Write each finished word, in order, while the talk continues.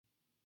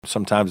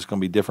Sometimes it's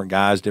going to be different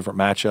guys, different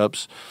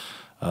matchups.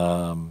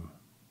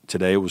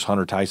 Today it was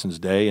Hunter Tyson's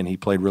day, and he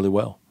played really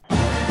well.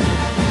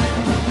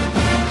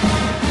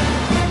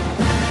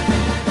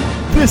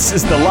 This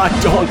is the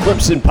Locked On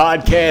Clemson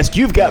podcast.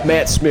 You've got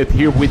Matt Smith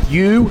here with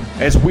you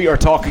as we are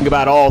talking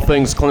about all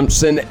things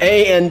Clemson.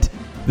 And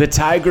the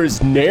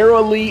Tigers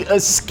narrowly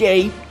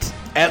escaped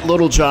at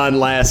Littlejohn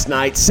last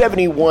night,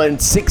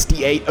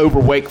 71-68 over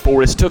Wake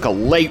Forest. Took a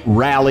late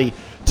rally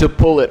to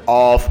pull it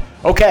off.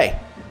 Okay,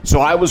 so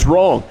I was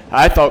wrong.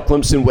 I thought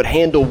Clemson would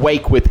handle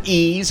Wake with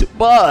ease,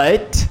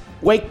 but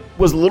Wake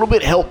was a little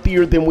bit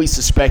healthier than we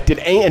suspected,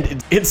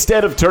 and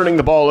instead of turning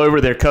the ball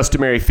over their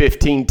customary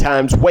 15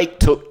 times, Wake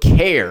took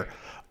care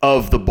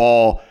of the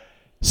ball,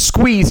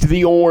 squeezed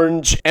the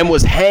orange, and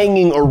was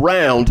hanging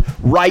around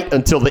right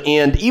until the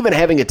end, even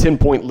having a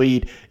 10-point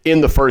lead in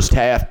the first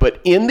half.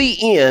 But in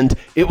the end,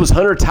 it was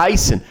Hunter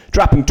Tyson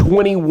dropping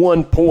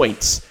 21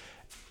 points.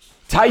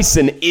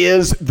 Tyson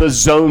is the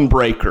zone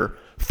breaker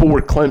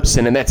for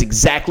Clemson, and that's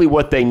exactly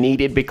what they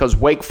needed because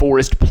Wake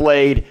Forest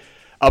played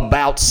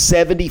about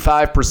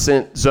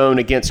 75% zone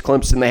against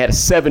Clemson. They had a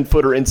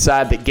 7-footer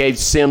inside that gave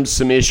Sims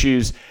some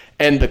issues,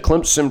 and the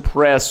Clemson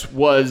press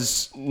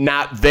was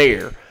not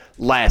there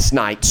last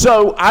night.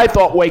 So I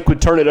thought Wake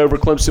would turn it over,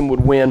 Clemson would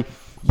win,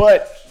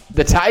 but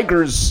the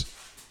Tigers'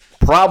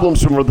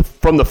 problems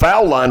from the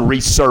foul line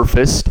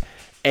resurfaced,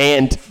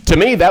 and to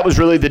me, that was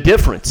really the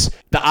difference.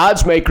 The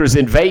odds makers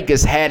in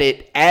Vegas had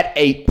it at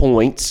 8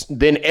 points.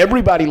 Then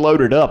everybody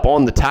loaded up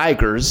on the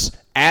Tigers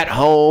at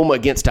home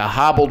against a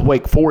hobbled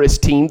Wake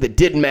Forest team that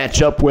didn't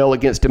match up well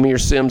against Amir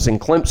Sims and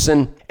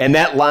Clemson. And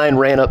that line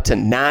ran up to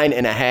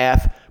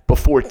 9.5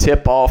 before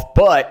tip-off.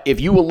 But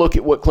if you will look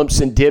at what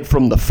Clemson did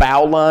from the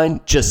foul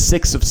line, just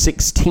 6 of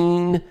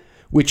 16,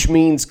 which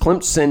means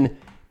Clemson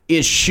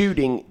is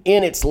shooting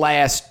in its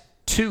last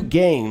 2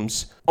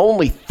 games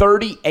only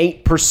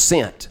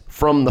 38%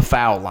 from the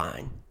foul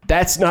line.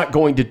 That's not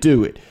going to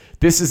do it.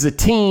 This is a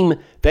team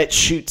that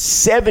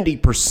shoots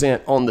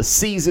 70% on the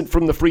season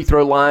from the free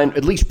throw line,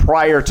 at least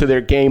prior to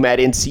their game at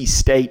NC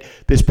State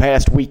this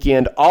past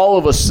weekend. All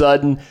of a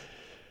sudden,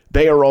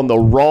 they are on the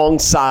wrong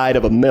side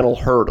of a mental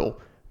hurdle.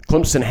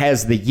 Clemson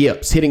has the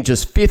yips, hitting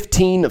just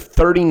 15 of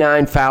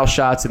 39 foul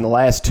shots in the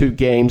last 2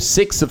 games,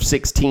 6 of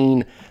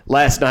 16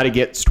 last night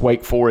against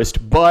Wake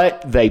Forest,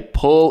 but they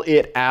pull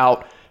it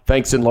out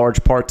thanks in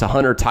large part to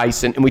Hunter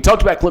Tyson. And we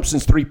talked about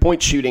Clemson's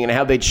three-point shooting and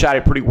how they'd shot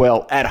it pretty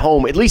well at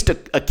home, at least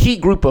a key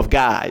group of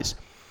guys.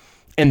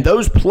 And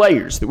those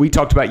players that we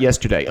talked about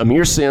yesterday,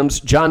 Amir Sims,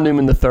 John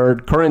Newman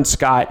III, Curran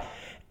Scott,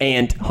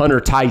 and Hunter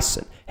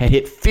Tyson, had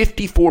hit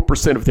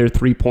 54% of their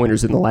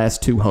three-pointers in the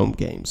last 2 home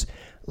games.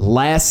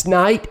 Last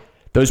night,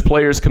 those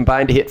players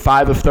combined to hit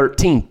 5 of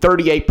 13,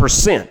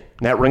 38%.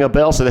 That ring a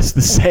bell? So that's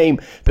the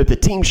same that the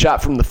team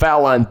shot from the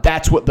foul line.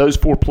 That's what those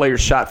 4 players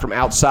shot from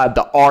outside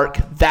the arc.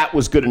 That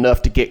was good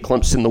enough to get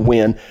Clemson the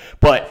win.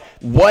 But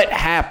what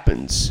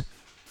happens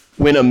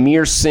when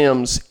Amir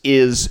Sims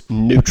is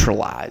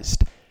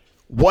neutralized?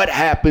 What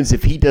happens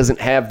if he doesn't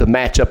have the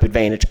matchup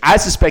advantage? I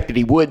suspected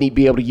he would, and he'd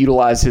be able to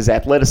utilize his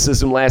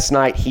athleticism last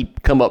night.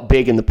 He'd come up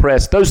big in the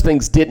press. Those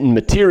things didn't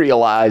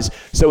materialize,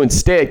 so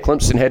instead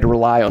Clemson had to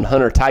rely on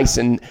Hunter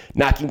Tyson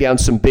knocking down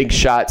some big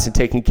shots and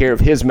taking care of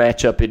his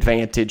matchup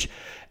advantage.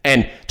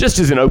 And just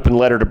as an open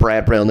letter to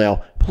Brad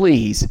Brownell,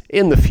 please,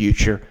 in the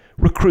future,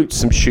 recruit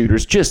some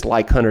shooters just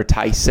like Hunter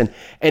Tyson.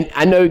 And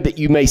I know that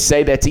you may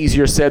say that's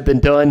easier said than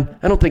done.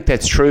 I don't think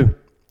that's true.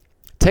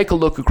 Take a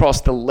look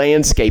across the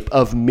landscape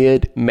of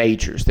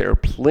mid-majors. There are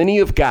plenty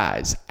of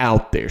guys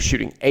out there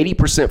shooting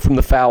 80% from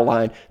the foul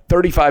line,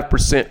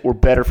 35% or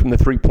better from the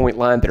three-point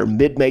line that are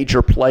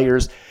mid-major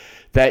players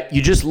that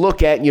you just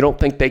look at and you don't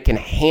think they can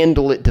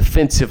handle it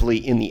defensively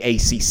in the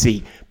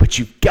ACC. But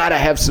you've got to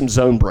have some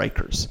zone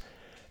breakers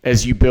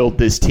as you build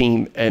this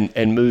team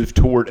and move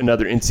toward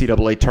another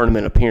NCAA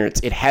tournament appearance.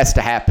 It has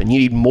to happen. You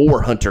need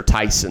more Hunter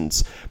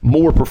Tysons,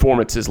 more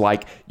performances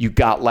like you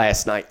got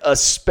last night,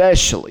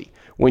 especially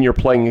when you're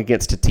playing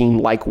against a team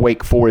like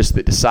Wake Forest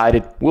that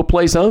decided, we'll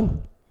play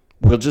zone.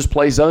 We'll just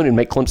play zone and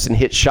make Clemson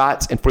hit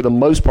shots. And for the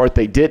most part,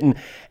 they didn't.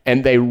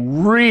 And they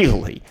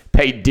really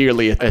paid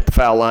dearly at the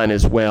foul line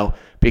as well,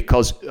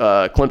 because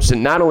Clemson,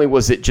 not only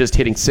was it just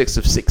hitting 6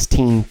 of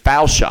 16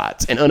 foul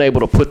shots and unable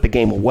to put the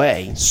game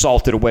away,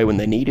 salted away when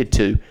they needed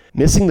to,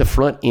 missing the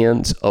front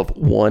ends of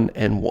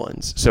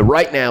 1-and-1s. So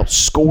right now,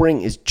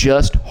 scoring is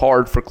just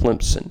hard for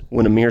Clemson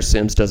when Amir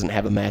Sims doesn't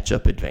have a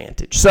matchup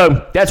advantage.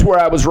 So that's where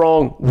I was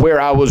wrong, where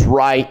I was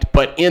right.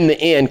 But in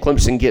the end,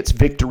 Clemson gets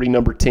victory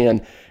number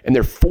 10 and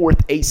their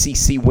 4th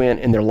ACC win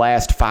in their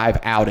last 5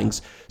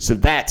 outings. So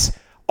that's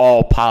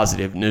all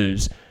positive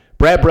news.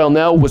 Brad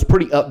Brownell was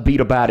pretty upbeat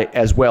about it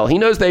as well. He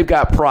knows they've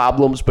got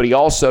problems, but he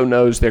also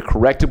knows they're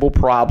correctable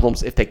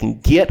problems if they can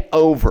get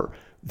over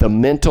the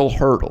mental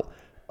hurdle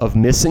of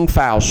missing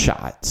foul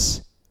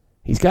shots.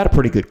 He's got a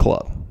pretty good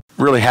club.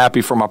 Really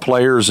happy for my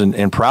players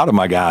and proud of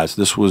my guys.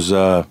 This was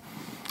a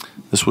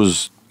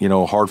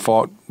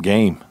hard-fought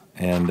game,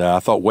 and I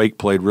thought Wake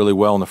played really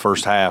well in the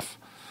first half.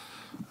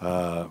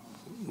 A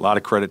lot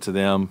of credit to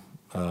them.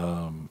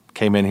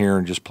 came in here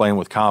and just playing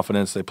with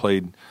confidence. They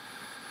played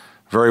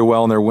very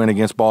well in their win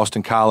against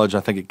Boston College. I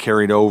think it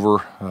carried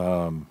over.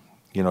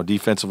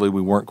 Defensively,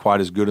 we weren't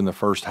quite as good in the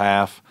first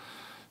half,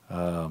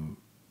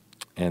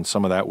 and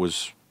some of that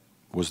was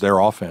their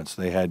offense.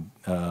 They had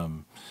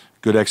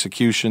good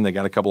execution. They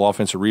got a couple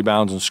offensive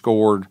rebounds and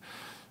scored.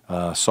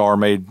 Sarr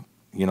made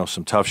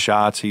some tough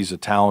shots. He's a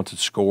talented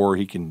scorer.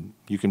 You can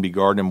be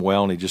guarding him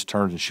well, and he just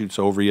turns and shoots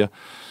over you.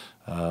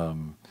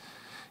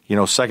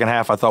 Second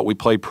half, I thought we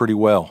played pretty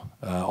well.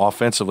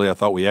 Offensively, I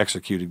thought we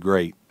executed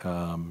great.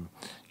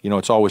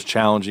 It's always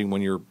challenging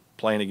when you're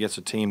playing against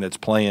a team that's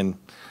playing,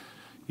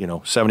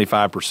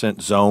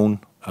 75% zone,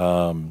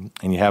 and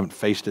you haven't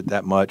faced it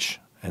that much.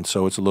 And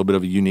so it's a little bit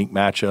of a unique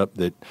matchup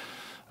that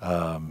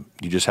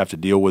you just have to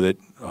deal with it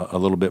a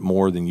little bit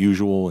more than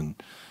usual. And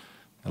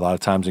a lot of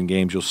times in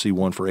games you'll see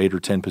one for 8 or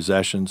 10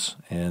 possessions,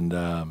 and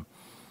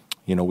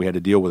we had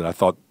to deal with it. I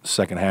thought the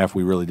second half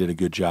we really did a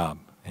good job,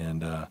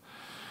 and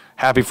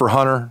happy for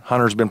Hunter.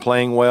 Hunter's been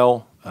playing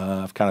well.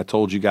 I've kind of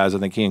told you guys I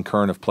think he and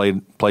Kern have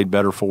played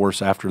better for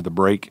us after the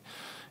break,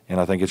 and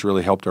I think it's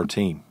really helped our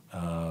team.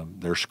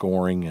 Their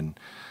scoring and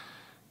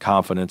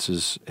confidence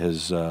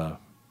has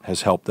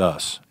helped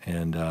us,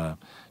 and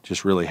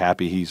just really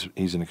happy.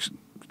 He's an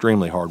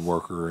extremely hard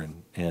worker,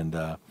 and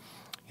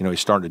he's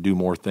starting to do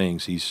more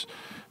things. He's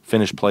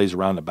finished plays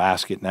around the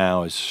basket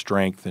now. His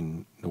strength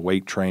and the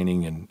weight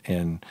training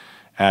and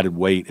added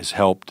weight has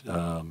helped,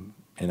 and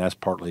that's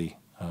partly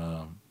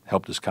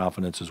helped his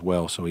confidence as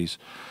well. So he's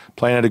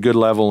playing at a good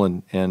level,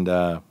 and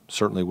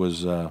certainly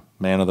was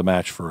man of the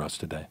match for us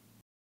today.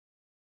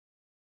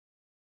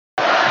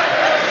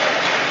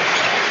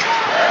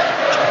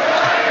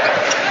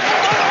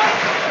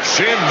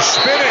 Sims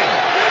spinning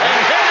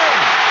and hitting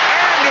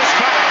and is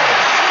fouled.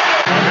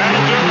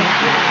 That'll do it.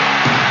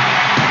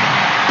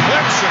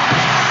 Clemson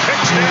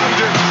kicks down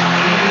Duke.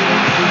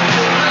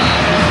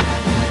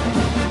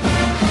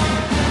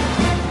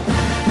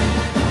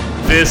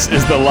 This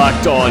is the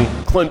Locked On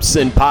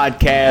Clemson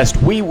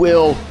podcast. We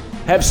will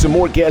have some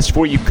more guests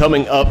for you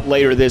coming up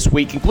later this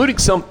week, including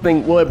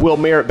something we'll have Will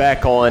Merritt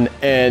back on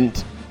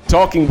and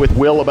talking with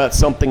Will about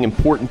something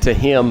important to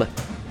him.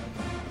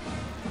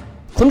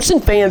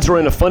 Clemson fans are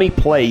in a funny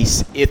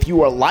place if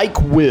you are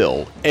like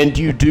Will and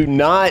you do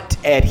not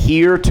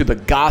adhere to the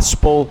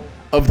gospel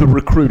of the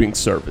recruiting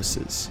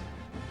services,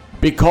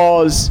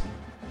 because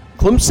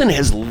Clemson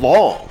has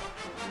long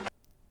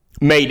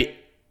made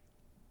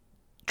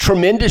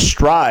tremendous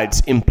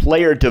strides in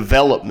player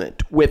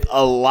development with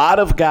a lot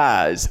of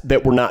guys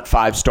that were not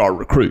five-star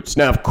recruits.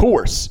 Now, of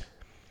course,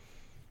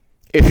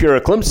 if you're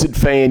a Clemson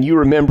fan, you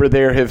remember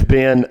there have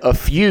been a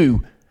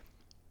few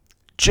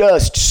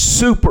just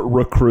super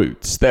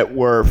recruits that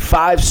were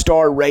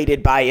five-star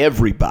rated by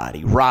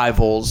everybody,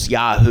 Rivals,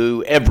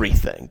 Yahoo,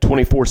 everything,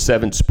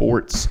 24/7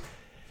 Sports.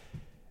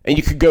 And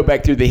you could go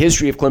back through the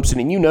history of Clemson,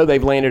 and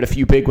they've landed a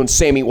few big ones.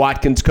 Sammy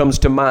Watkins comes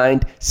to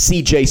mind,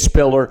 C.J.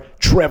 Spiller,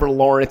 Trevor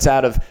Lawrence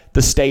out of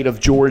the state of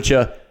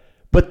Georgia.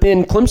 But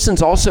then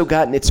Clemson's also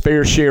gotten its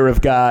fair share of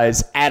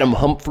guys, Adam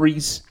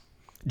Humphreys,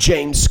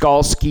 James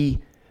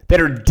Skalski, that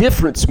are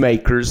difference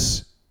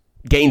makers.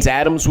 Gaines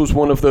Adams was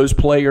one of those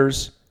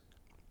players.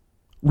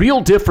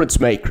 Real difference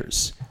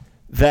makers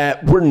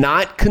that were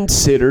not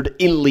considered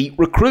elite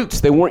recruits.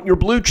 They weren't your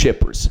blue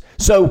chippers.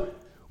 So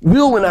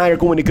Will and I are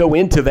going to go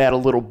into that a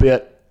little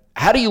bit.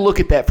 How do you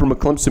look at that from a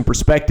Clemson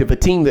perspective, a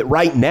team that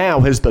right now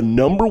has the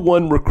number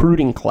one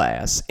recruiting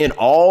class in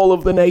all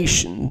of the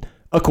nation,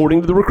 according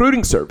to the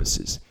recruiting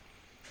services?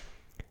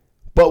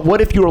 But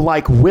what if you're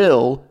like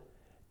Will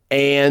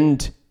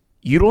and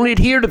you don't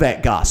adhere to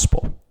that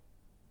gospel?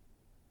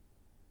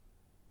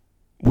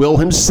 Will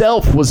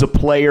himself was a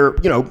player,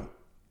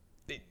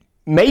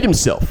 made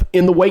himself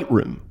in the weight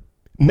room,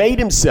 made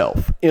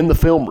himself in the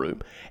film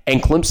room.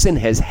 And Clemson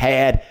has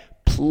had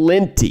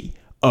plenty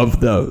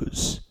of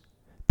those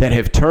that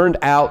have turned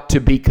out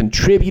to be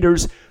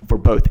contributors for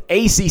both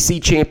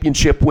ACC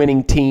championship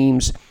winning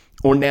teams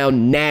or now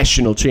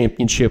national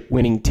championship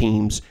winning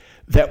teams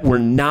that were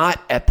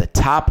not at the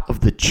top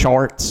of the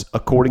charts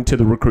according to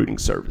the recruiting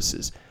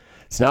services.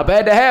 It's not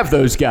bad to have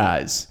those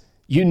guys.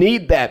 You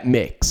need that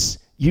mix.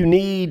 You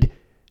need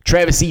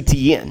Travis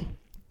Etienne.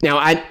 Now,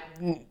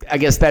 I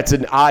guess that's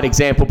an odd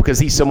example because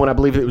he's someone, I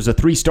believe it was a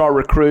 3-star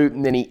recruit,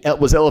 and then he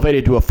was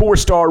elevated to a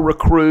 4-star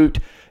recruit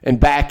and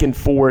back and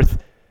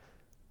forth.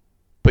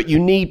 But you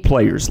need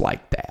players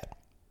like that.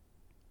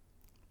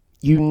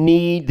 You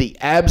need the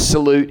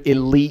absolute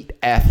elite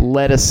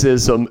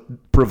athleticism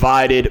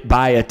provided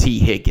by a T.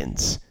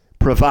 Higgins,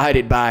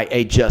 provided by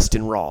a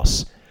Justin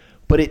Ross.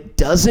 But it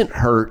doesn't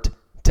hurt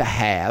to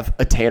have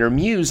a Tanner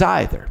Muse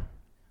either.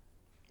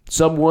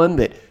 Someone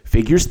that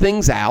figures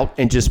things out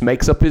and just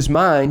makes up his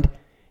mind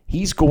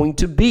he's going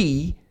to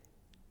be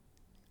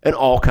an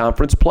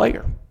all-conference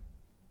player.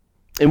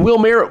 And Will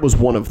Merritt was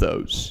one of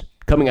those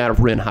coming out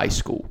of Wren High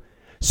School.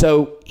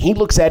 So he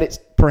looks at it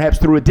perhaps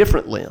through a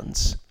different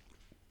lens.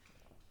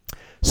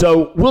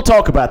 So we'll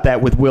talk about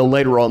that with Will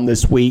later on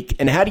this week.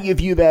 And how do you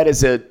view that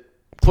as a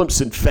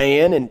Clemson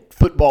fan and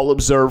football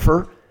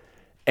observer?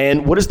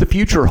 And what does the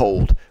future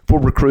hold for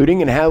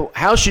recruiting, and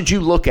how should you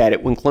look at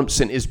it when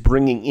Clemson is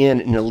bringing in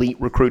an elite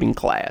recruiting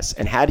class?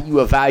 And how do you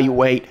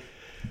evaluate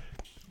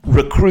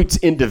recruits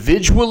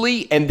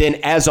individually and then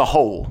as a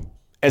whole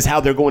as how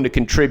they're going to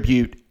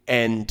contribute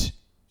and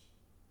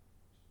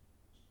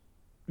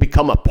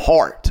become a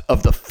part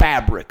of the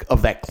fabric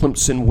of that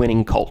Clemson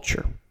winning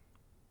culture?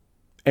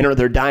 And are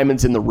there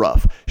diamonds in the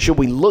rough? Should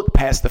we look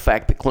past the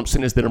fact that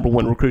Clemson is the number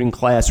one recruiting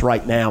class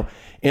right now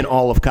in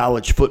all of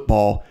college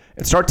football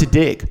and start to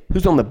dig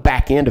who's on the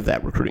back end of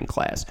that recruiting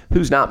class,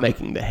 who's not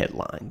making the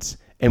headlines,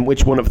 and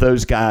which one of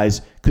those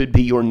guys could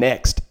be your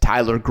next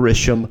Tyler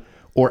Grisham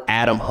or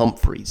Adam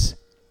Humphreys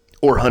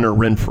or Hunter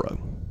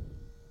Renfrow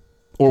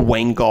or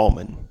Wayne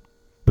Gallman?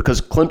 Because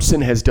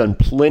Clemson has done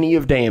plenty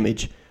of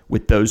damage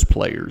with those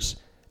players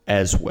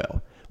as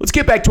well. Let's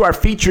get back to our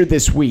feature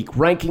this week,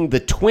 ranking the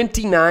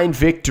 29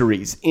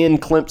 victories in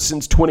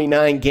Clemson's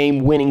 29-game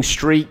winning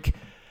streak.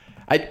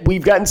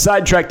 We've gotten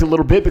sidetracked a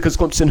little bit because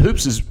Clemson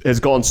Hoops has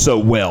gone so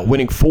well,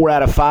 winning 4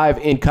 out of 5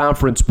 in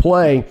conference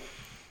play.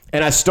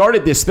 And I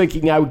started this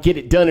thinking I would get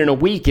it done in a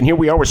week, and here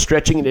we are. We're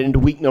stretching it into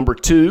week number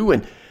 2.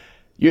 And,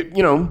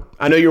 you know,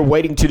 I know you're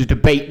waiting to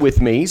debate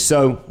with me,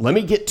 so let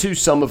me get to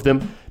some of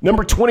them.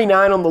 Number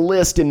 29 on the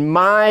list in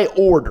my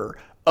order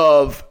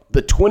of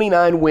the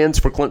 29 wins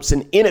for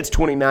Clemson in its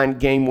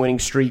 29-game winning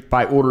streak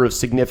by order of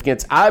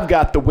significance. I've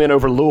got the win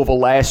over Louisville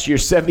last year,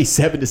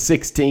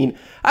 77-16.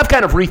 I've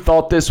kind of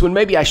rethought this one.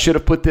 Maybe I should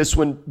have put this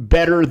one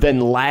better than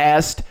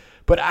last,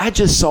 but I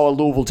just saw a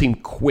Louisville team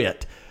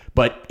quit.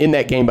 But in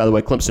that game, by the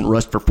way, Clemson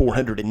rushed for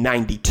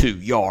 492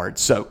 yards,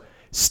 so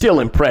still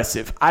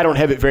impressive. I don't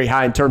have it very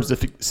high in terms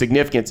of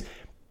significance.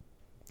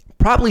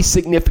 Probably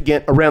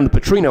significant around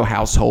the Petrino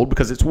household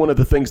because it's one of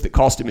the things that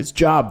cost him his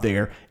job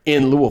there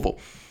in Louisville.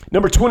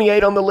 Number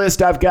 28 on the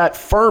list, I've got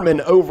Clemson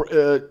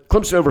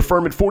over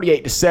Furman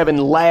 48-7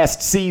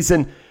 last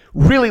season.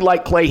 Really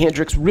like Clay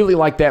Hendricks, really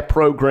like that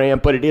program,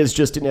 but it is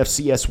just an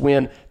FCS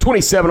win.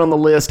 27 on the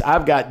list,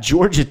 I've got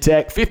Georgia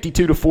Tech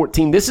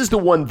 52-14. This is the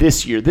one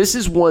this year. This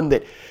is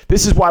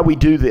why we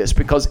do this,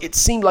 because it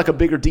seemed like a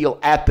bigger deal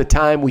at the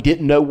time. We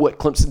didn't know what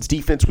Clemson's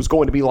defense was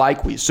going to be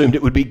like. We assumed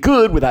it would be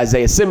good with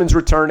Isaiah Simmons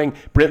returning,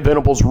 Brent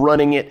Venables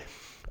running it,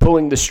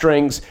 pulling the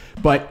strings,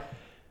 but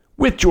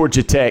with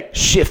Georgia Tech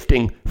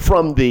shifting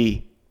from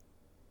the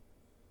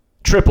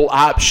triple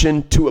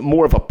option to a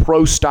more of a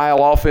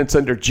pro-style offense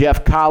under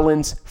Jeff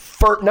Collins,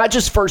 not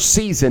just first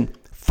season,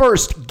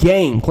 first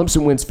game,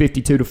 Clemson wins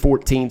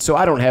 52-14, so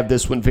I don't have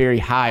this one very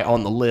high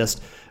on the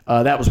list.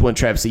 That was when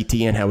Travis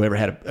Etienne, however,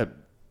 had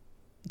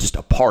just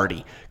a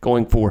party,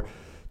 going for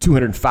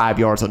 205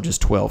 yards on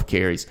just 12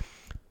 carries.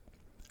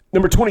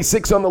 Number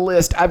 26 on the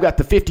list, I've got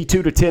the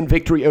 52-10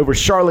 victory over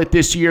Charlotte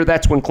this year.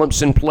 That's when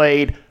Clemson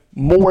played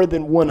more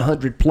than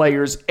 100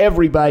 players.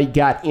 Everybody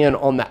got in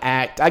on the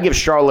act. I give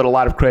Charlotte a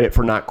lot of credit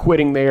for not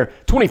quitting there.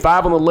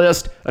 25 on the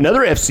list, another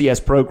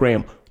FCS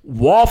program,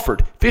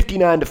 Wofford,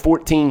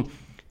 59-14.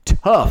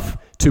 Tough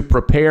to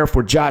prepare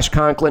for Josh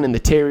Conklin and the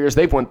Terriers.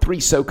 They've won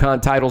 3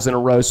 SoCon titles in a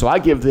row, so I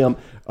give them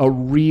a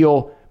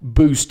real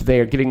boost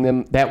there, getting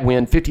them that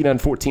win,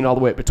 59-14 all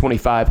the way up to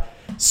 25.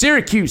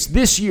 Syracuse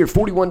this year,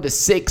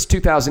 41-6,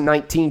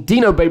 2019.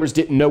 Dino Babers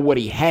didn't know what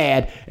he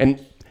had,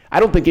 and I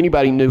don't think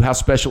anybody knew how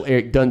special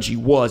Eric Dungy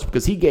was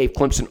because he gave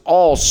Clemson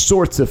all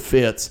sorts of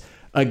fits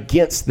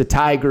against the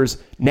Tigers.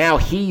 Now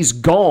he's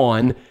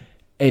gone,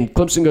 and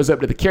Clemson goes up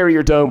to the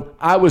Carrier Dome.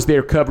 I was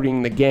there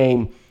covering the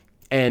game,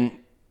 and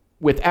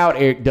without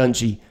Eric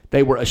Dungy,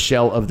 they were a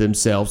shell of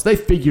themselves. They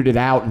figured it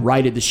out and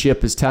righted the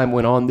ship as time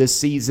went on this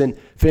season,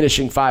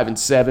 finishing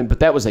 5-7, but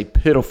that was a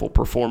pitiful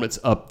performance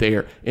up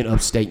there in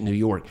upstate New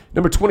York.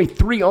 Number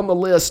 23 on the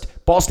list,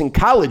 Boston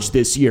College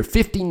this year,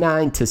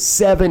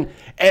 59-7.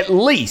 At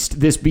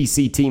least this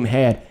BC team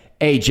had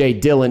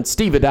A.J. Dillon.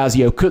 Steve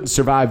Adazio couldn't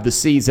survive the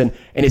season,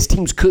 and his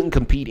teams couldn't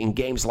compete in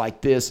games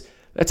like this.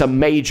 That's a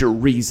major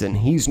reason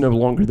he's no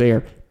longer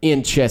there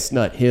in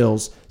Chestnut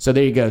Hills. So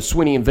there you go.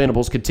 Swinney and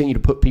Venables continue to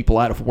put people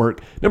out of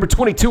work. Number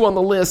 22 on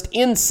the list,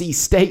 NC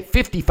State,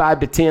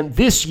 55-10.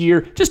 This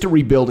year, just a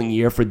rebuilding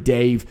year for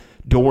Dave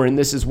Doran.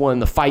 This is one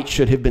the fight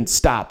should have been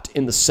stopped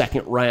in the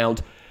second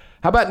round.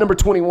 How about number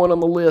 21 on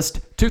the list,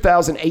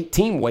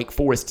 2018 Wake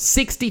Forest,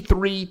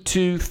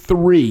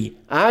 63-3.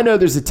 I know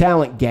there's a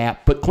talent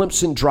gap, but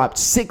Clemson dropped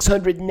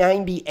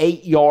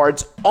 698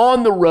 yards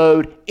on the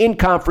road in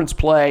conference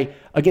play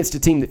against a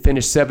team that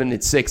finished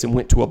 7-6 and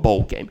went to a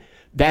bowl game.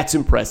 That's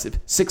impressive.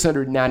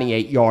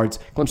 698 yards.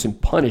 Clemson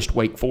punished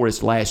Wake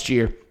Forest last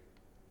year.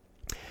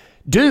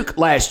 Duke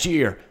last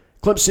year,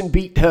 Clemson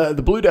beat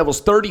the Blue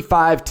Devils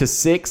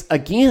 35-6.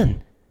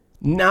 Again,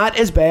 not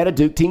as bad a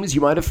Duke team as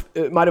you might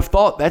have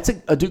thought. That's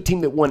a Duke team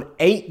that won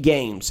 8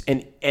 games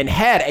and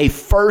had a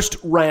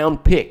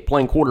first-round pick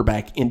playing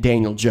quarterback in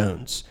Daniel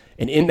Jones.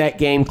 And in that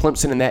game,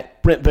 Clemson and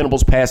that Brent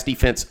Venables pass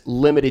defense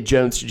limited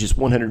Jones to just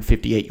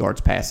 158 yards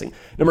passing.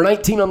 Number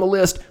 19 on the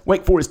list,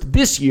 Wake Forest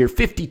this year,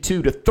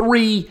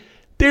 52-3.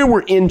 There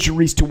were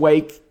injuries to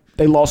Wake.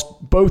 They lost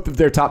both of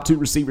their top 2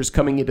 receivers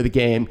coming into the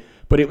game,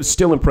 but it was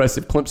still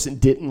impressive. Clemson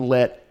didn't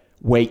let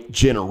Wake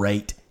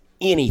generate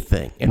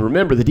anything. And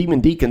remember, the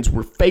Demon Deacons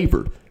were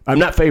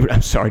not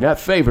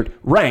favored,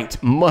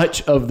 ranked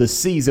much of the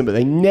season, but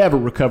they never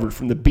recovered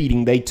from the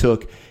beating they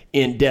took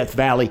in Death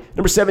Valley.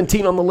 Number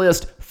 17 on the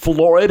list,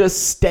 Florida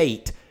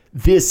State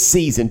this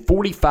season,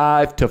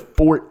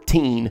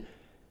 45-14.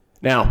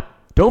 Now,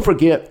 don't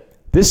forget,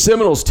 this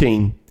Seminoles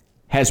team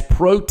has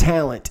pro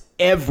talent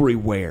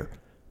everywhere,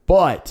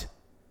 but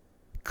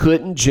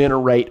couldn't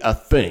generate a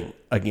thing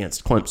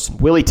against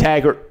Clemson. Willie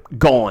Taggart,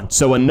 gone.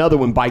 So another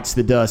one bites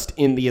the dust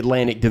in the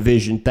Atlantic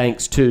Division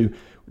thanks to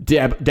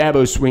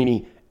Dabo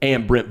Swinney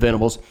and Brent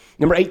Venables.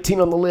 Number 18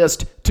 on the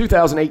list,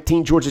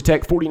 2018 Georgia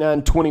Tech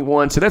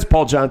 49-21. So that's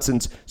Paul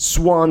Johnson's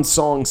swan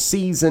song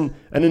season.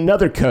 And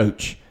another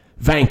coach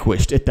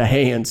vanquished at the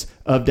hands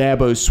of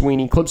Dabo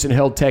Swinney. Clemson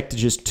held Tech to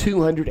just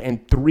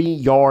 203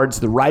 yards.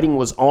 The writing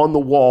was on the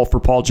wall for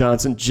Paul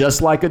Johnson,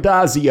 just like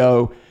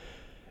Adazio.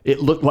 It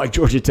looked like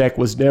Georgia Tech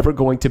was never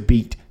going to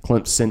beat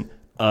Clemson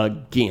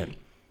again.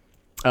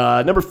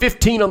 Number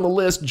 15 on the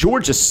list,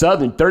 Georgia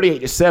Southern,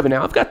 38-7.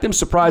 Now, I've got them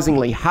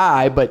surprisingly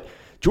high, but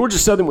Georgia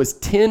Southern was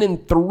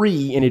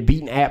 10-3 and had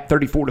beaten App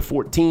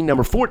 34-14.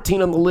 Number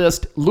 14 on the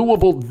list,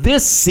 Louisville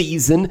this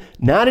season,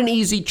 not an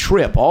easy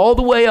trip, all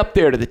the way up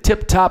there to the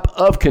tip top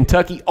of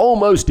Kentucky,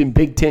 almost in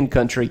Big Ten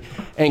country.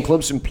 And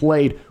Clemson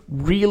played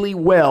really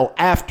well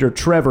after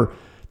Trevor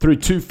threw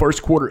 2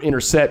 first-quarter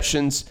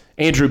interceptions.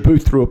 Andrew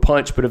Booth threw a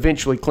punch, but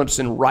eventually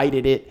Clemson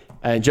righted it.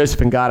 And Joseph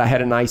Ngata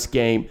had a nice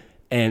game,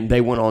 and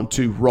they went on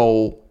to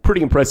roll.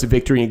 Pretty impressive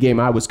victory in a game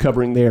I was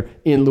covering there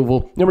in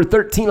Louisville. Number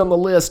 13 on the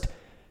list,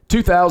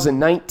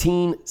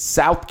 2019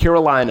 South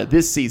Carolina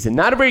this season.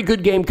 Not a very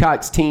good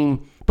Gamecocks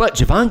team, but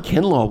Javon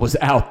Kinlaw was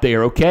out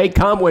there, okay?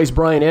 Conway's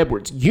Brian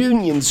Edwards,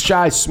 Union's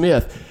Shi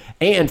Smith,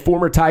 and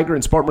former Tiger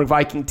and Spartanburg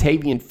Viking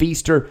Tavian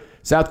Feaster.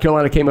 South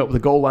Carolina came up with a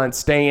goal line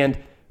stand,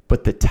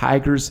 but the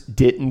Tigers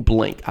didn't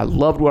blink. I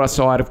loved what I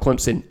saw out of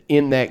Clemson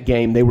in that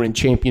game. They were in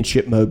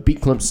championship mode,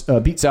 beat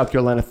South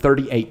Carolina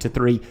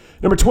 38-3.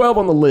 Number 12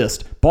 on the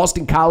list,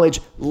 Boston College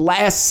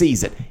last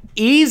season.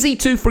 Easy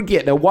to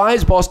forget. Now, why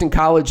is Boston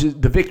College,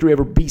 the victory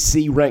over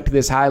BC, ranked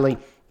this highly?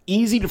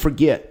 Easy to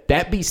forget.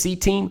 That BC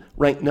team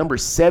ranked number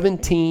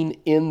 17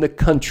 in the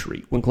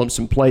country when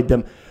Clemson played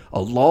them. A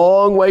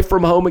long way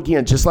from home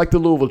again, just like the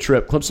Louisville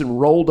trip. Clemson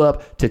rolled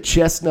up to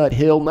Chestnut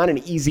Hill. Not an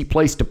easy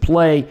place to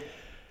play.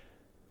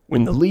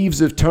 When the leaves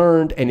have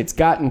turned and it's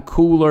gotten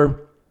cooler,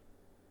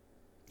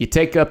 you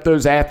take up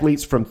those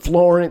athletes from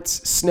Florence,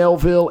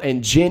 Snellville,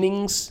 and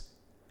Jennings,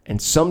 and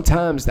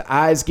sometimes the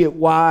eyes get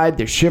wide.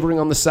 They're shivering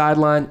on the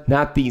sideline.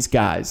 Not these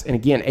guys. And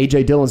again,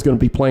 A.J. Dillon's going to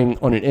be playing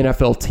on an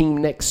NFL team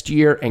next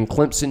year, and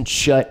Clemson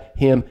shut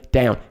him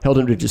down. Held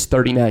him to just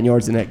 39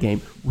 yards in that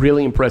game.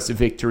 Really impressive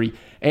victory.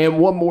 And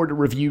one more to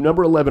review.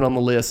 Number 11 on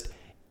the list,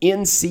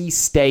 NC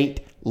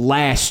State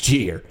last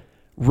year.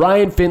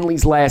 Ryan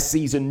Finley's last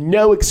season,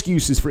 no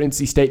excuses for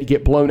NC State to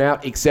get blown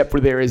out, except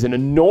for there is an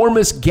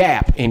enormous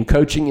gap in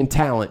coaching and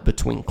talent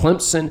between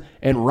Clemson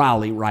and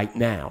Raleigh right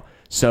now.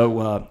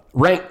 So,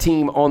 ranked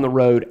team on the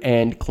road,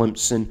 and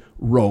Clemson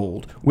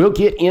rolled. We'll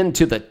get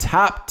into the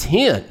top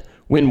 10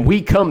 when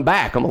we come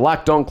back on the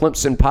Locked On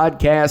Clemson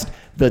podcast.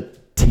 The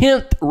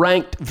 10th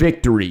ranked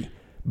victory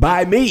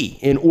by me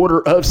in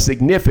order of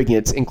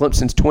significance in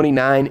Clemson's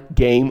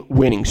 29-game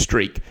winning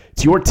streak.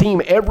 It's your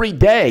team every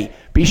day.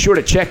 Be sure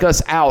to check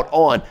us out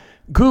on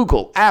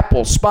Google,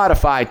 Apple,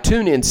 Spotify,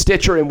 TuneIn,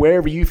 Stitcher, and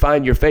wherever you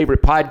find your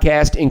favorite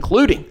podcast,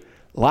 including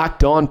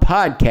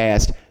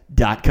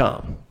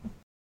LockedOnPodcast.com.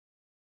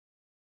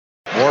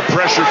 More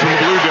pressure from the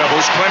Blue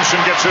Devils.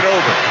 Clemson gets it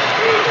over.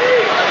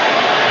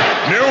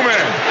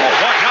 Newman.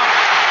 Why not?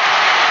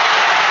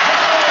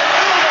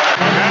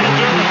 That'll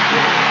do it.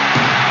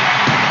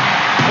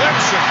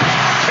 Clemson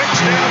kicks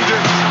down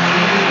Duke.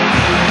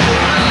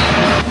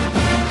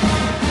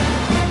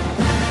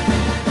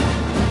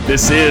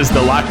 This is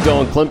the Locked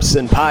On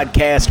Clemson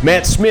podcast.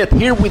 Matt Smith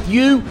here with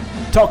you,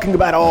 talking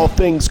about all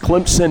things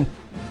Clemson.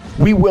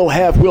 We will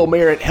have Will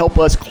Merritt help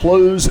us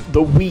close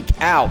the week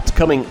out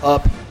coming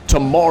up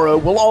tomorrow.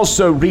 We'll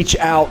also reach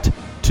out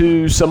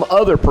to some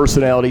other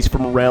personalities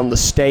from around the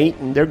state,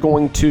 and they're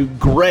going to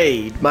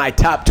grade my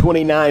top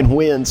 29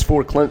 wins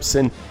for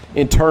Clemson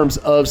in terms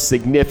of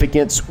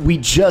significance. We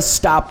just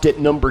stopped at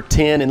number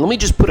 10, and let me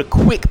just put a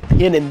quick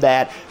pin in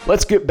that.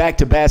 Let's get back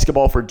to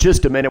basketball for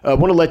just a minute. I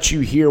want to let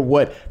you hear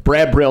what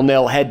Brad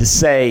Brelnell had to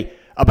say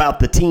about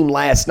the team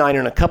last night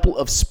in a couple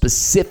of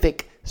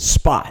specific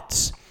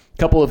spots, a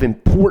couple of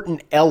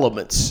important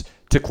elements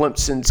to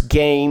Clemson's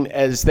game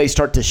as they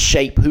start to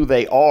shape who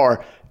they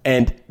are.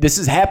 And this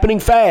is happening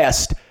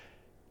fast.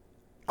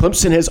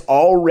 Clemson has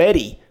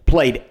already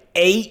played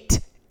 8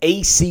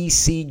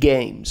 ACC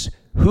games.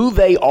 Who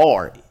they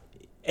are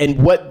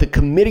and what the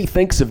committee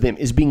thinks of them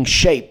is being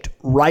shaped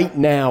right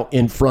now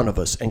in front of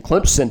us. And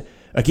Clemson,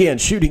 again,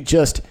 shooting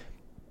just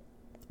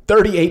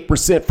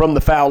 38% from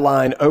the foul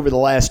line over the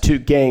last 2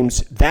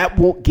 games. That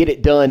won't get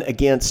it done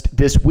against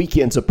this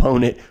weekend's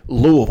opponent,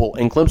 Louisville.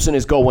 And Clemson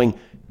is going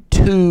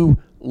to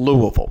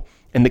Louisville.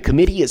 And the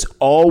committee is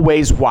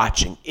always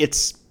watching.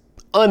 It's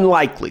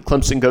Unlikely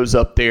Clemson goes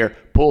up there,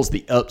 pulls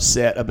the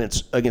upset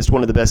against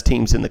one of the best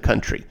teams in the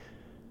country.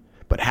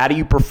 But how do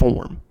you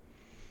perform?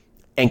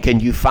 And can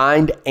you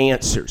find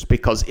answers?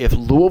 Because if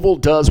Louisville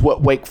does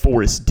what Wake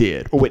Forest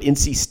did or what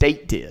NC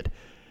State did,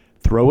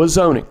 throw a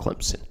zone at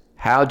Clemson,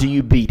 how do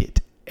you beat it?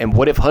 And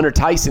what if Hunter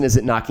Tyson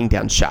isn't knocking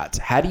down shots?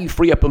 How do you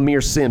free up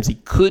Amir Sims? He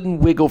couldn't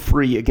wiggle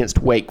free against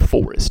Wake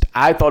Forest.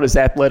 I thought his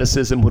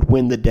athleticism would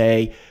win the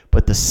day,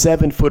 but the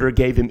 7-footer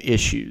gave him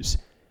issues.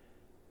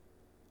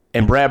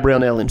 And Brad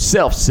Brownell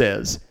himself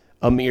says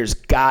Amir's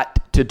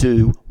got to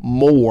do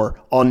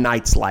more on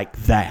nights like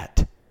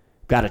that.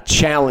 Got to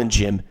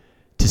challenge him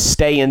to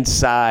stay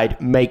inside,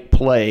 make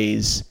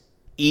plays,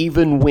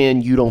 even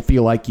when you don't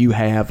feel like you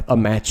have a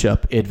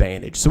matchup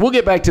advantage. So we'll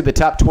get back to the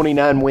top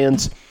 29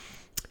 wins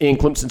in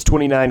Clemson's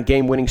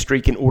 29-game winning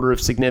streak in order of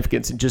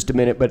significance in just a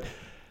minute. But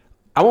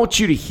I want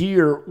you to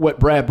hear what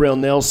Brad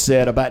Brownell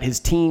said about his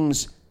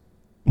team's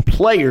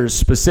players,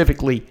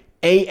 specifically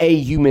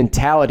AAU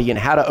mentality and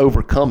how to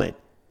overcome it.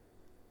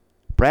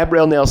 Brad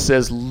Brownell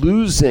says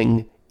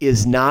losing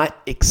is not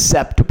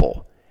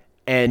acceptable.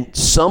 And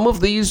some of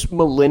these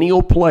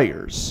millennial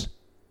players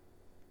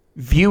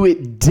view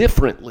it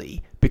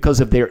differently because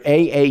of their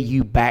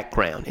AAU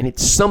background. And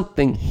it's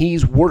something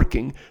he's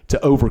working to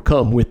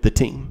overcome with the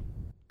team.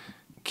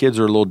 Kids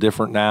are a little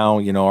different now.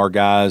 You know, our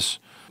guys,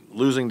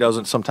 losing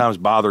doesn't sometimes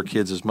bother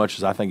kids as much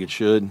as I think it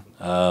should.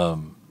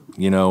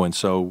 You know, and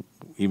so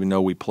even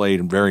though we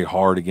played very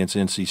hard against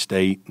NC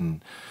State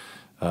and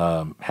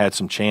had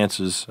some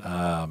chances,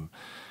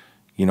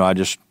 you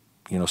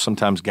know,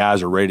 sometimes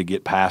guys are ready to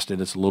get past it.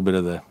 It's a little bit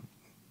of the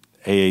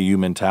AAU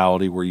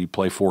mentality where you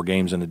play 4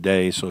 games in a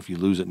day. So if you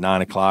lose at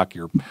 9 o'clock,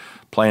 you're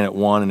playing at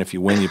 1, and if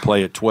you win, you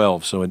play at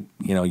 12. So,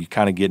 you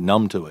kind of get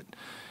numb to it.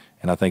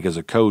 And I think as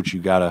a coach,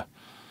 you got to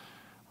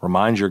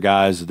remind your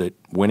guys that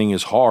winning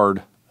is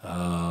hard,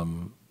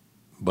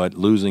 but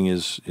losing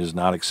is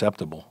not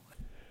acceptable.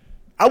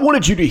 I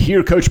wanted you to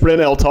hear Coach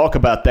Brownell talk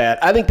about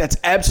that. I think that's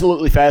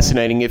absolutely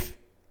fascinating if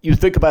you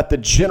think about the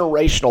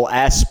generational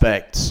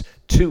aspects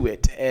to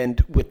it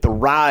and with the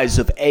rise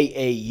of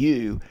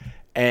AAU.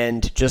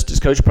 And just as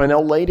Coach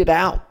Brownell laid it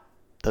out,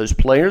 those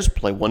players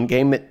play one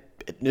game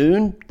at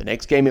noon, the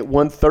next game at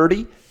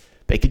 1:30.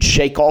 They could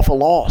shake off a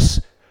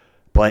loss.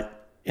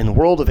 But in the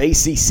world of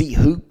ACC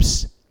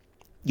hoops,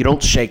 you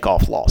don't shake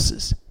off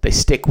losses. They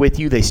stick with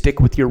you. They stick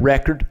with your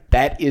record.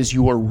 That is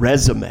your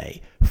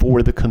resume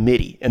for the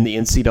committee and the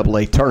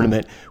NCAA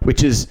tournament,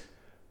 which is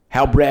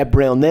how Brad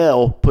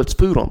Brownell puts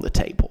food on the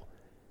table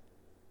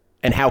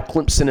and how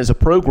Clemson as a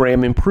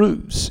program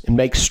improves and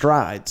makes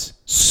strides.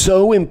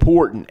 So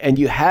important. And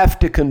you have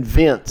to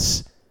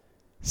convince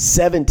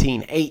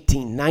 17,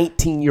 18,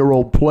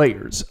 19-year-old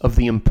players of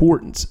the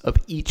importance of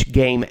each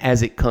game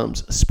as it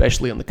comes,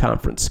 especially on the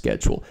conference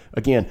schedule.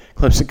 Again,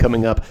 Clemson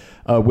coming up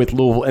with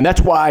Louisville. And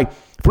that's why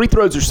free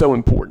throws are so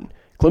important.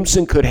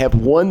 Clemson could have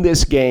won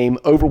this game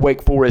over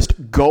Wake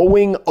Forest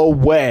going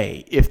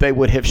away if they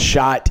would have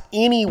shot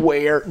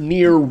anywhere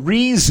near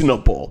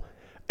reasonable,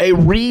 a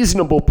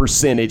reasonable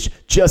percentage,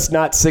 just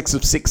not 6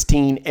 of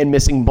 16 and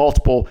missing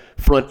multiple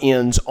front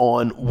ends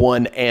on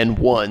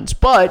 1-and-1s.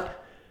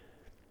 But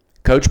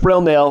Coach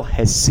Brownell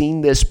has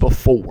seen this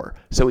before,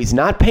 so he's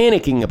not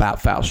panicking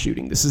about foul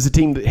shooting. This is a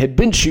team that had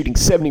been shooting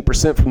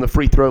 70% from the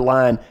free throw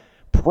line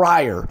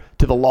prior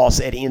to the loss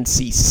at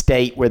NC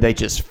State where they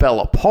just fell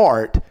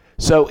apart.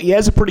 So he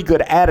has a pretty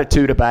good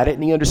attitude about it,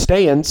 and he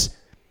understands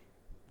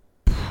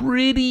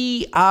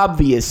pretty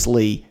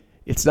obviously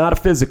it's not a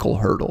physical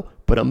hurdle,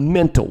 but a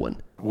mental one.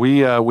 We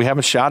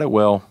haven't shot it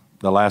well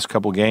the last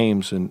couple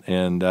games,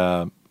 and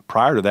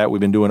prior to that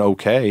we've been doing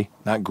okay,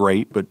 not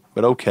great, but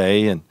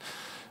okay, and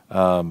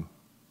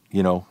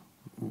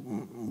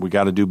we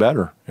got to do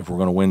better if we're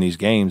going to win these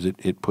games.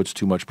 It puts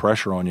too much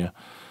pressure on you.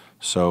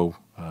 So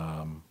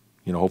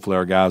hopefully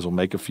our guys will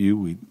make a few.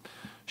 We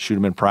shoot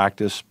them in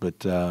practice, but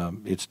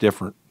it's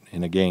different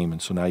in a game,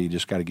 and so now you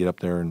just got to get up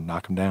there and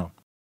knock them down.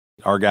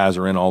 Our guys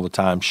are in all the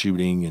time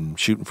shooting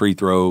free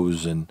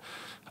throws and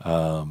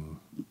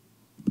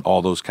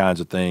all those kinds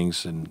of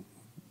things, and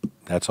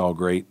that's all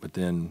great, but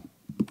then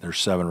there's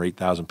 7,000 or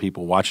 8,000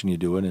 people watching you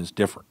do it, and it's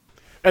different.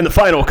 And the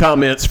final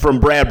comments from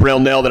Brad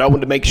Brownell that I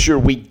wanted to make sure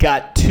we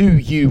got to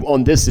you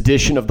on this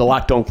edition of the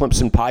Locked On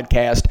Clemson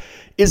podcast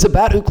is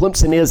about who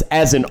Clemson is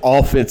as an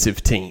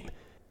offensive team.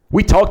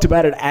 We talked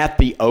about it at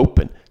the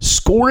Open.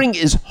 Scoring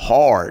is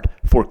hard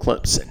for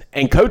Clemson.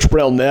 And Coach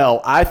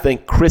Brownell, I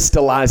think,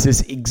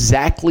 crystallizes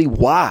exactly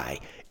why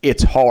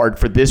it's hard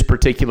for this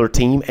particular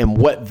team and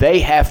what they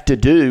have to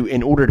do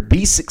in order to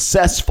be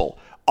successful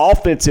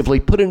offensively,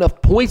 put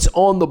enough points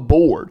on the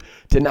board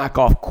to knock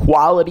off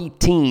quality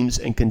teams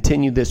and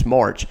continue this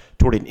march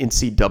toward an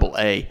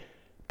NCAA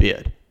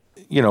bid.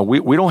 We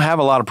don't have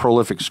a lot of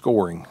prolific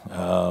scoring.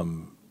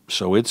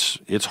 So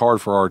it's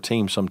hard for our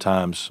team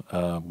sometimes.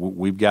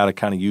 We've got to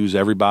kind of use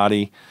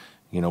everybody.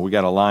 We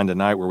got a line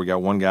tonight where we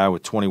got one guy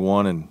with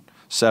 21 and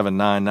 7,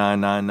 9,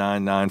 9, 9,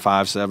 9, 9,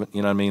 5, 7.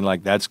 You know what I mean?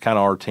 Like that's kind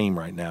of our team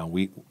right now.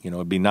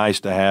 It'd be nice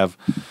to have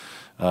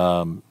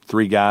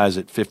 3 guys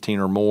at 15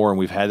 or more, and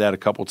we've had that a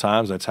couple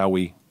times. That's how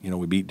we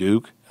beat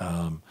Duke.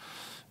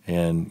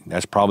 And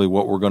that's probably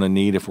what we're going to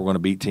need if we're going to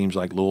beat teams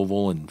like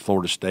Louisville and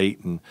Florida State.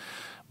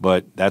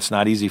 But that's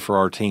not easy for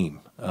our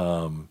team.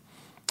 And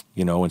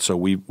so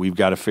we've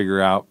got to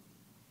figure out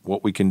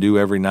what we can do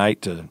every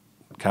night to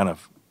kind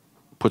of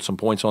put some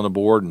points on the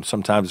board. And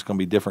sometimes it's going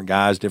to be different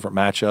guys, different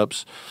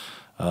matchups.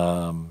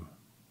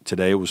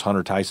 Today it was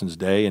Hunter Tyson's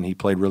day, and he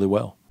played really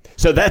well.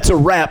 So that's a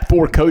wrap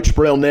for Coach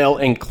Brownell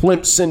and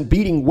Clemson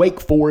beating Wake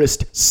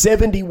Forest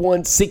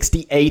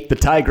 71-68. The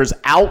Tigers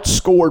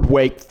outscored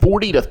Wake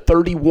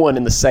 40-31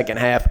 in the second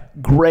half.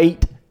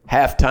 Great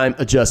halftime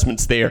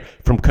adjustments there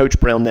from Coach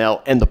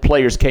Brownell, and the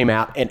players came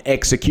out and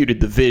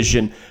executed the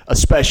vision,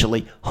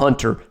 especially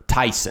Hunter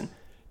Tyson.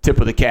 Tip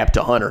of the cap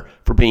to Hunter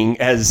for being,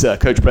 as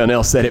Coach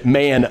Brownell said it,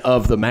 man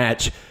of the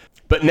match.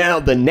 But now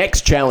the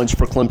next challenge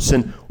for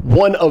Clemson,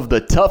 one of the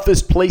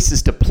toughest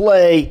places to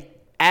play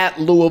at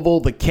Louisville,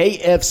 the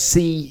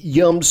KFC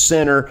Yum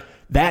Center.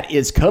 That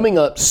is coming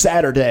up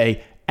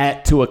Saturday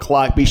at 2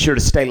 o'clock. Be sure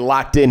to stay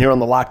locked in here on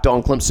the Locked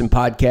On Clemson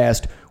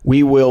podcast.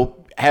 We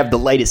will have the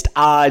latest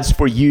odds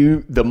for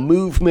you, the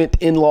movement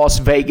in Las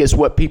Vegas,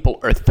 what people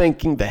are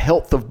thinking, the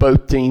health of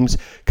both teams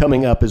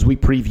coming up as we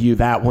preview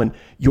that one.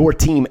 Your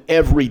team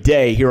every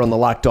day here on the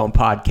Locked On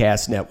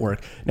Podcast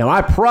Network. Now,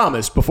 I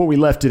promised before we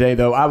left today,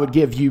 though, I would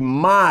give you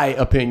my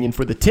opinion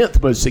for the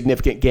 10th most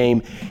significant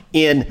game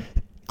in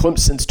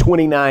Clemson's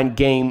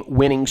 29-game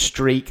winning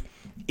streak.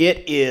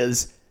 It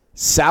is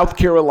South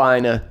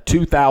Carolina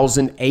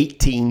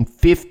 2018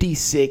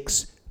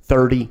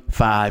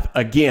 56-35.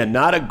 Again,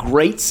 not a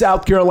great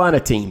South Carolina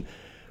team,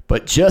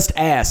 but just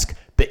ask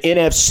the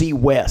NFC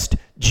West.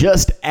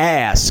 Just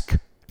ask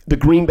the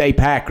Green Bay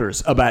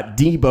Packers about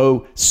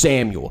Deebo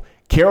Samuel.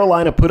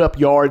 Carolina put up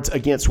yards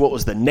against what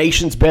was the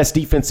nation's best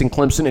defense in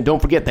Clemson, and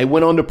don't forget, they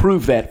went on to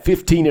prove that,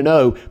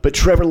 15-0, but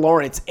Trevor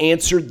Lawrence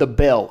answered the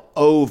bell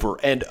over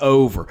and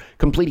over,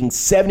 completing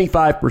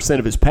 75%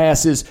 of his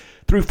passes,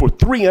 threw for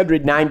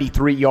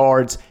 393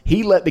 yards.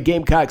 He let the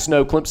Gamecocks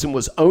know Clemson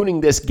was owning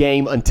this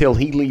game until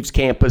he leaves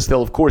campus.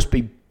 They'll, of course,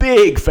 be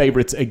big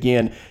favorites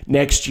again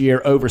next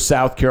year over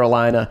South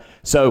Carolina.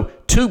 So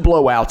 2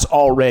 blowouts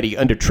already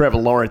under Trevor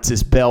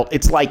Lawrence's belt.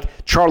 It's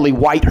like Charlie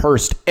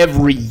Whitehurst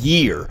every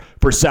year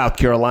for South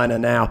Carolina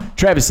now.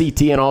 Travis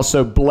Etienne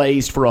also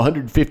blazed for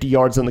 150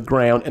 yards on the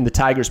ground, and the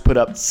Tigers put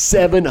up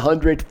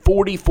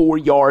 744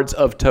 yards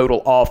of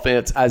total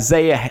offense.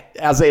 Isaiah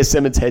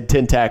Simmons had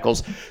 10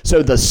 tackles.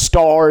 So the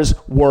stars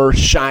were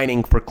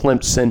shining for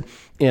Clemson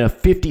in a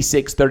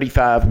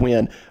 56-35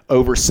 win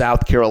over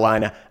South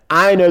Carolina.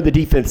 I know the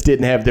defense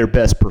didn't have their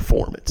best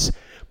performance,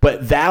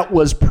 but that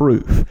was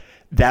proof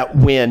that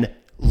when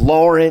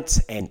Lawrence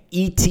and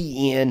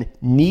Etienne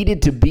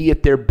needed to be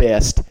at their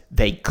best,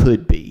 they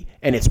could be.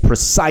 And it's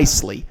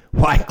precisely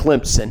why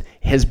Clemson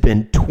has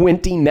been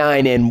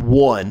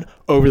 29-1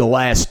 over the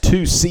last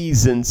 2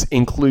 seasons,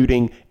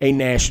 including a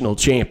national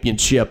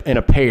championship and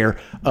a pair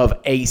of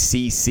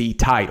ACC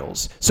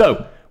titles.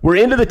 So we're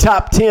into the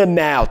top 10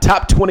 now.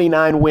 Top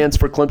 29 wins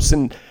for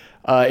Clemson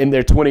in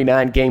their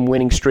 29-game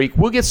winning streak.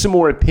 We'll get some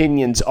more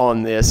opinions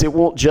on this. It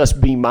won't just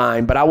be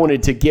mine, but I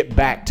wanted to get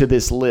back to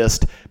this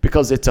list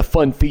because it's a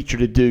fun feature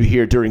to do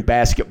here during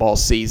basketball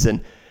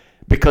season,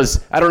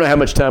 because I don't know how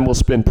much time we'll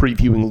spend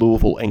previewing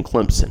Louisville and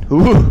Clemson.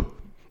 Ooh,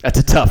 that's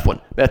a tough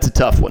one.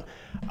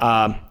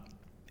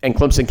 And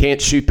Clemson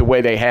can't shoot the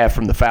way they have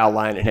from the foul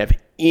line and have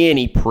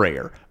any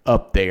prayer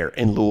up there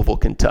in Louisville,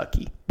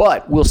 Kentucky.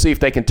 But we'll see if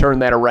they can turn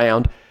that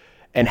around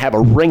and have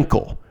a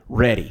wrinkle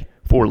ready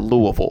for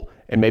Louisville.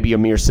 And maybe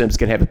Amir Sims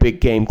can have a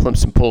big game.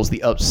 Clemson pulls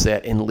the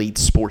upset in Leeds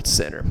Sports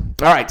Center.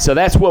 All right, so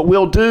that's what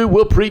we'll do.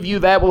 We'll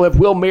preview that. We'll have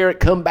Will Merritt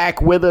come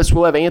back with us.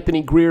 We'll have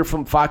Anthony Greer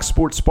from Fox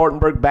Sports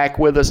Spartanburg back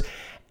with us.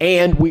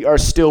 And we are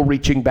still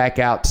reaching back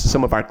out to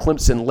some of our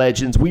Clemson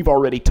legends. We've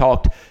already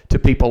talked to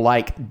people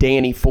like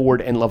Danny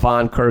Ford and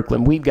LaVon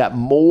Kirkland. We've got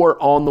more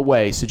on the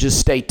way, so just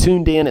stay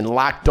tuned in and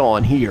locked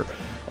on here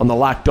on the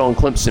Locked On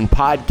Clemson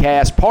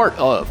podcast, part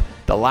of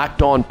the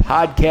Locked On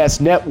Podcast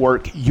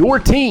Network, your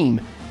team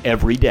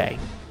every day.